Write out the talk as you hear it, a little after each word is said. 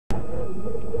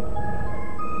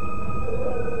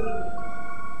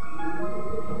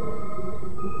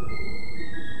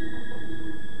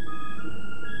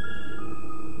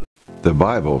The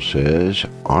Bible says,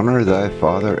 "Honor thy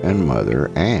father and mother,"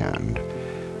 and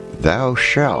 "Thou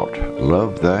shalt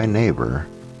love thy neighbor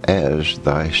as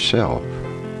thyself."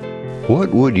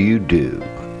 What would you do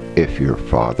if your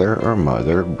father or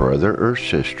mother, brother or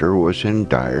sister was in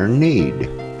dire need?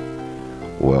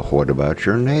 Well, what about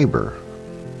your neighbor?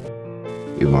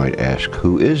 You might ask,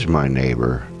 who is my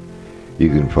neighbor? You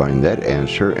can find that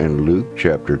answer in Luke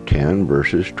chapter 10,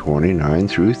 verses 29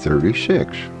 through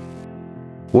 36.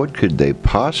 What could they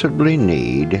possibly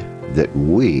need that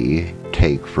we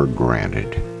take for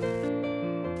granted?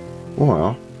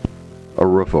 Well, a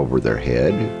roof over their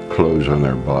head, clothes on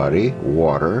their body,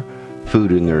 water,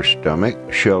 food in their stomach,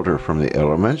 shelter from the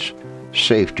elements,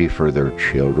 safety for their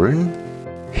children,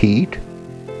 heat,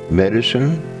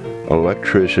 medicine,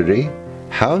 electricity,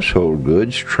 household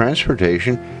goods,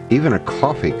 transportation, even a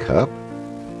coffee cup,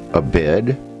 a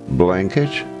bed,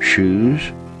 blankets, shoes,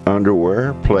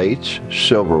 underwear, plates,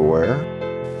 silverware,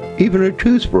 even a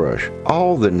toothbrush,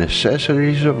 all the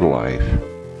necessities of life.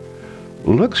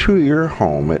 Look through your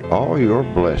home at all your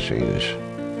blessings.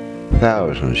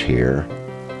 Thousands here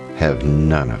have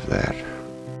none of that.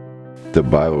 The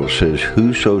Bible says,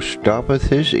 "Whoso stoppeth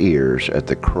his ears at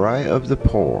the cry of the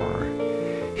poor,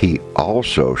 he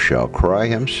also shall cry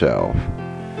himself,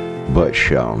 but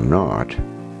shall not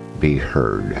be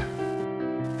heard."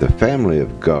 The family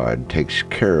of God takes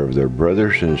care of their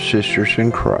brothers and sisters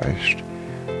in Christ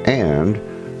and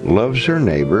loves their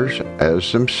neighbors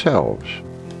as themselves.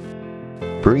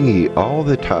 "Bring ye all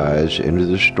the tithes into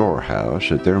the storehouse,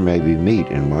 that there may be meat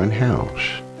in mine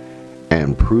house.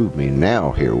 And prove me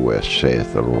now herewith,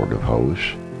 saith the Lord of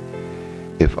hosts,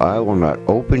 if I will not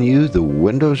open you the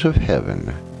windows of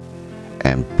heaven,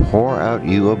 and pour out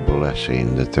you a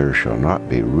blessing, that there shall not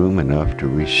be room enough to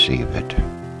receive it."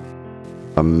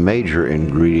 A major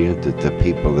ingredient that the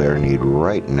people there need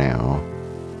right now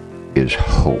is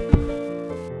hope.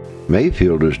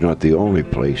 Mayfield is not the only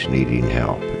place needing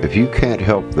help. If you can't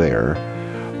help there,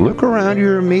 look around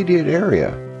your immediate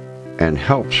area and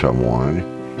help someone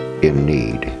in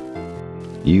need.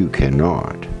 You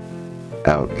cannot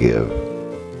outgive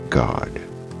God.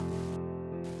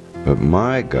 But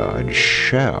my God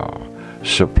shall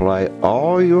supply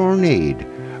all your need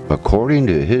according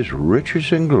to his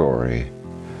riches and glory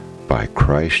by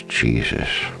Christ Jesus.